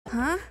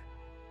Huh?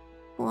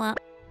 What?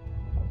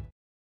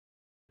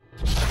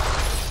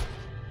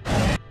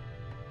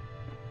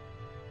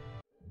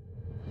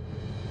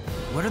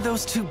 What are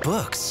those two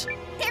books?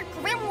 They're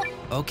grimoire.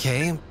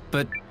 Okay,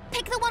 but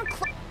Pick the one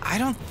I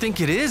don't think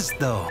it is,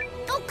 though.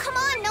 Oh, come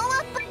on,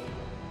 Noah.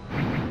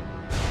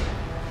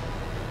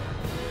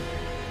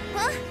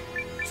 Huh?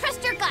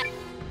 Trust your gut.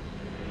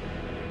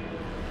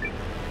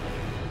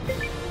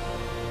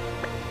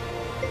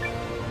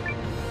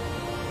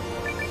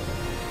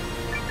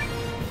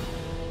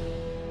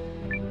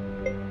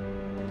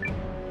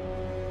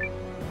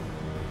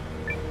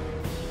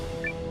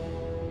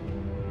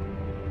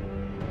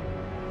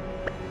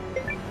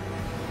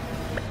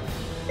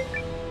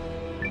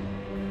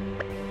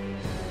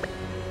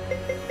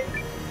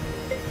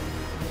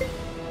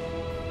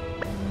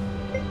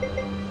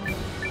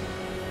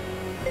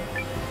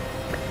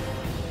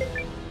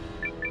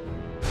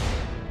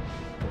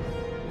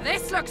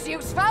 This looks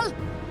useful!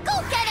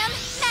 Go get him,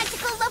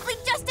 magical lovely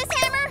justice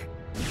hammer!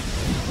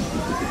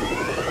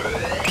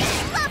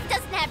 Love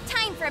doesn't have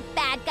time for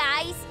bad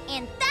guys,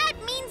 and that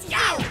means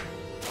you!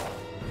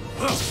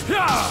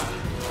 Yeah!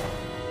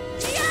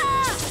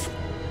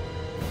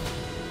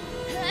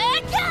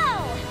 Go!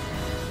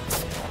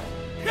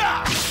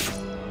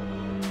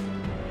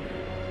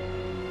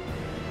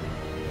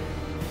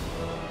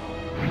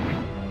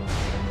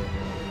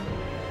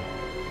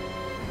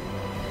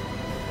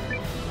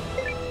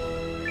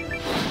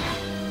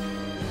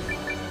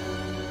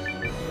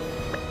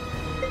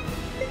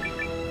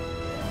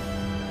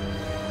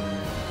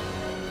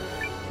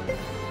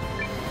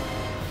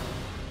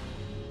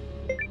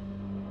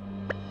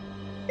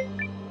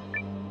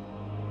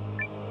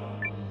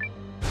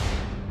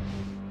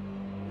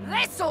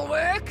 This'll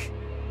work!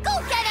 Go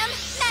get him,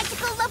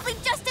 magical lovely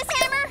justice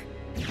hammer!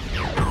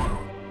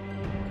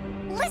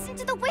 Listen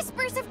to the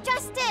whispers of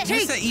justice! What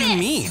does that even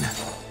mean?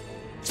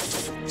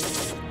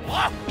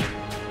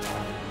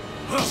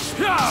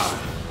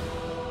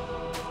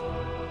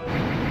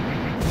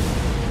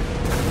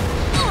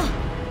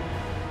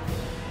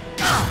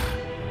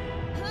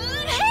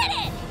 Hit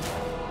it!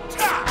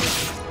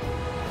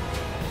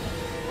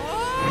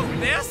 Oh,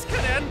 this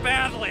could end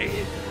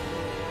badly!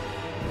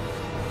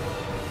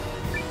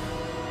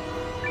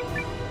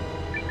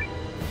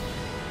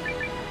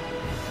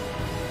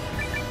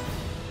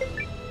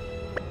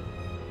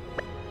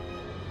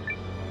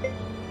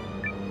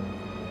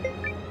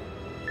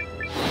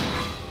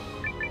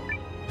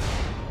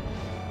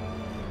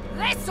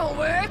 This'll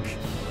work!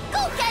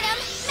 Go get him,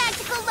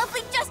 magical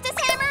lovely justice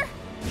hammer!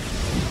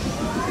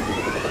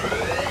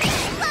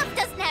 Love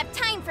doesn't have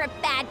time for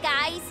bad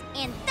guys,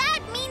 and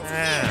that means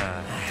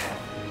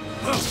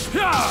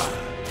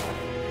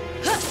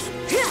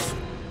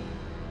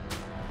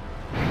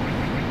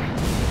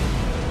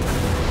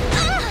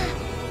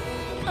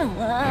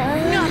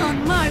Not on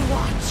my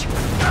watch!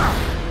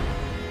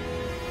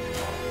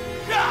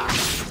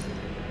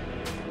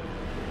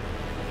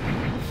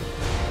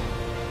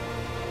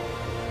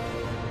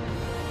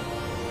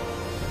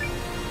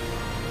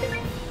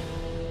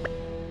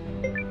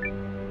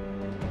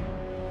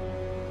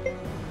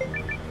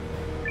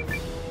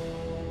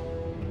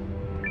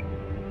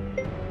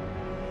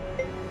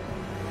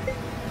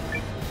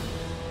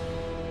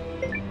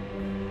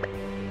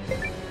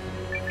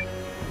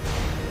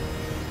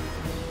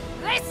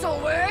 This'll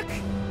work!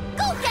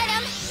 Go get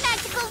him,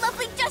 magical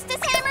lovely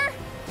justice hammer!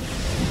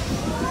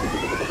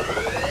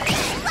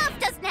 Love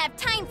doesn't have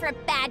time for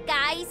bad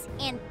guys,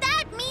 and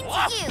that means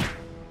you!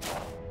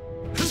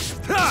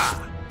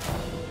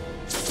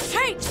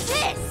 Take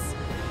this!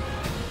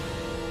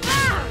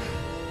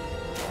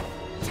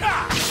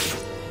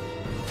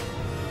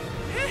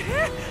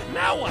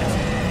 Now what?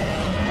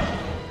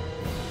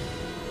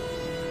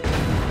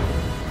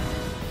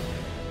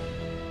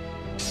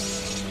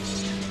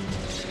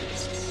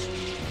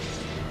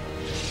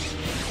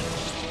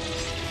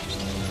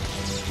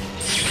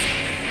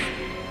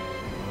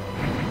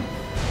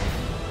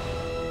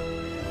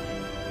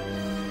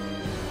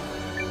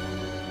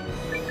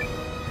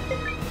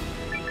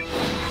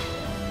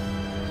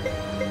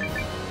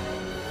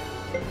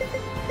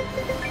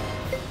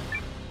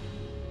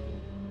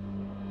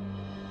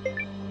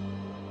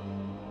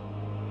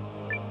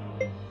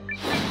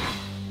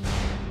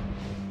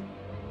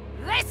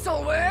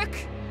 This'll work!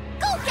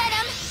 Go get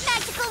him,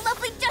 magical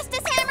lovely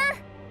justice hammer!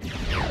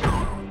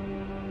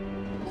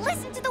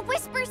 Listen to the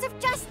whispers of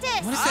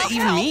justice! What does that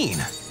even mean?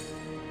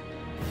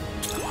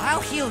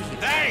 I'll heal you.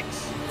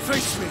 Thanks!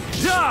 Face me!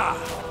 Yeah!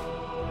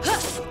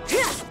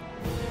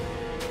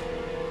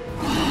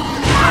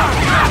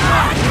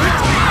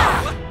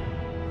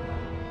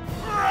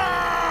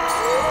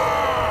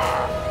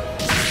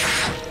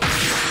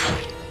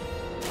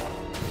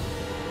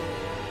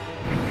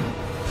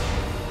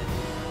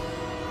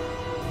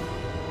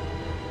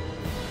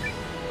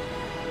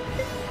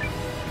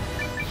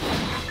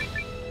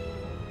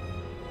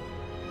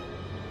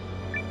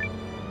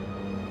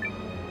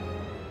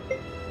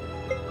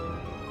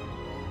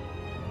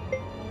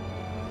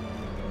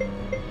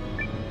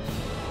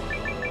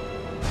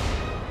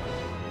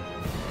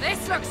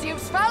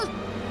 looks useful.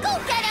 Go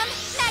get him,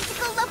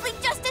 magical lovely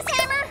justice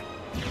hammer!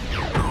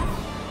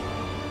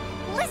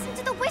 Listen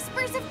to the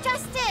whispers of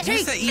justice! What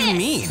does that even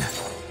mean?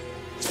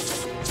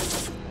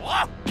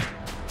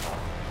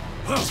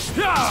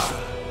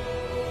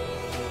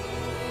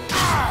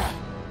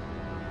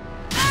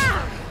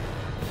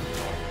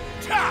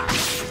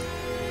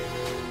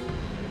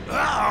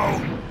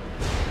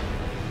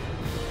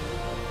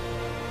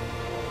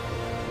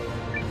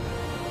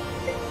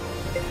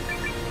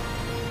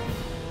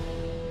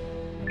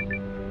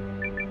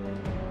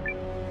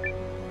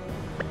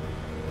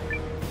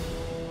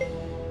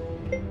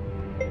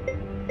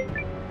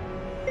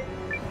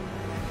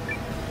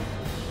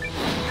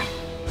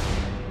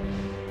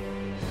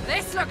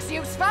 This looks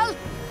useful.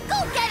 Go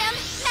get him,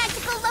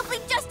 magical lovely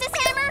justice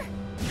hammer!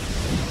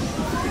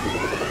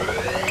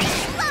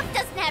 Love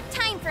doesn't have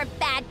time for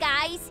bad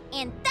guys,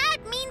 and that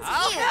means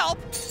I'll you! help.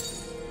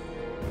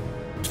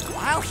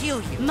 I'll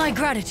heal you. My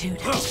gratitude.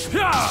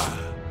 Yeah!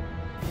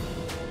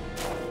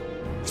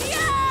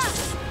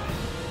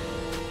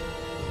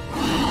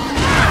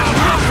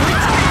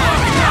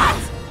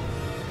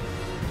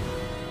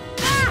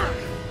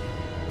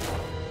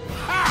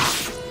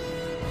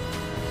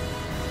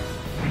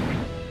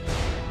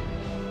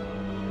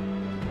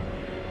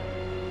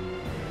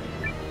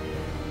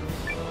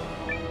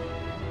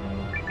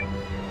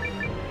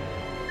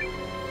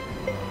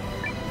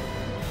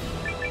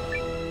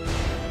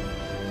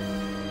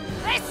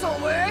 This'll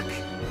work.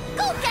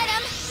 Go get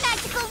him,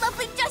 magical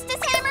lovely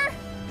justice hammer!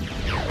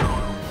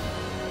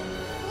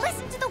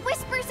 Listen to the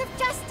whispers of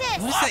justice!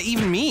 What does that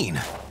even mean?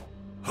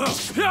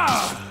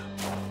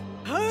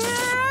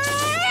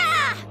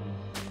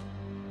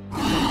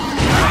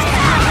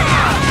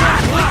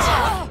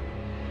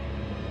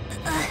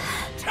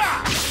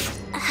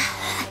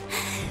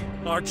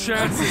 Our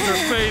chances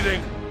are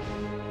fading.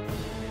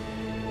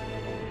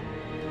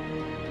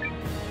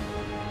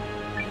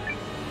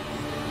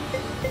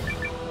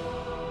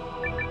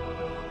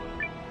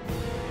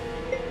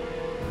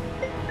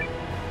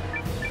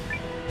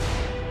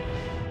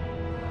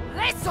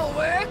 This'll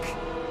work.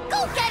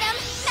 Go get him,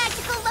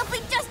 magical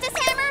lovely justice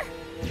hammer!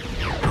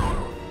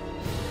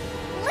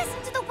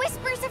 Listen to the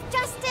whispers of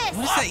justice!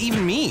 What does that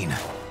even mean?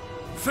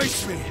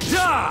 Face me.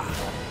 Yeah!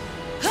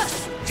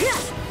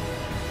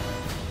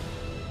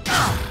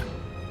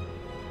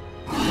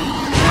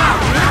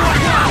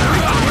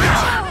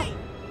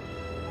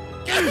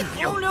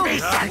 Oh no!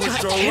 That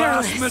was your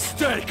last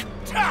mistake.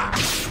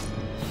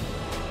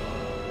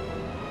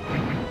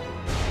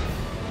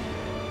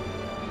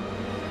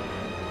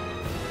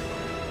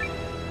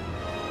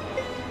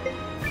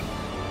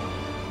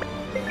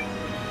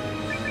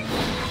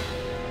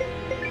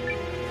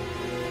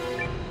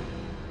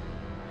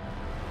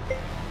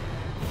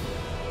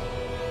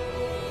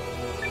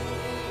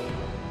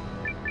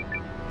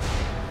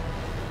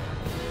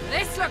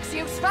 This looks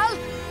useful.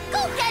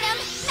 Go get him,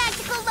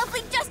 magical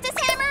lovely justice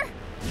hammer!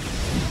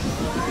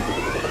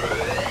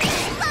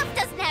 Love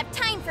doesn't have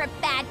time for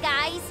bad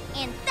guys,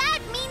 and that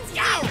means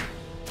you!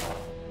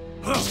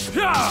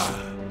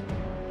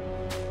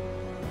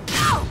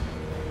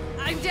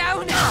 I'm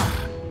down.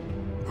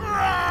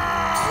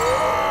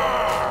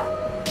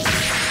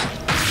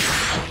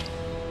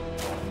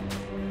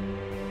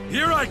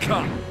 Here I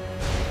come.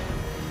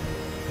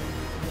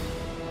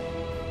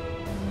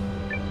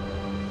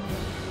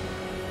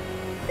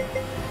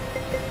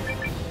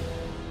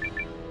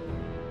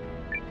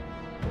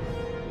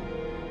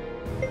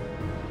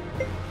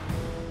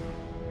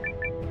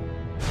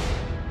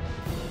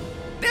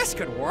 This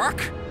could work.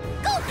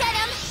 Go get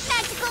him,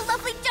 magical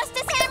lovely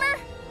justice hammer!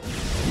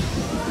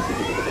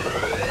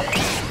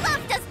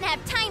 Love doesn't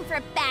have time for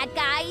bad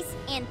guys,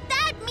 and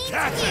that means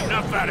That's you!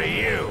 enough out of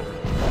you.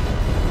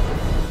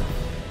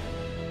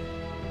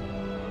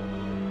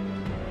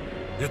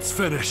 It's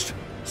finished.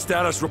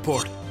 Status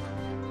report.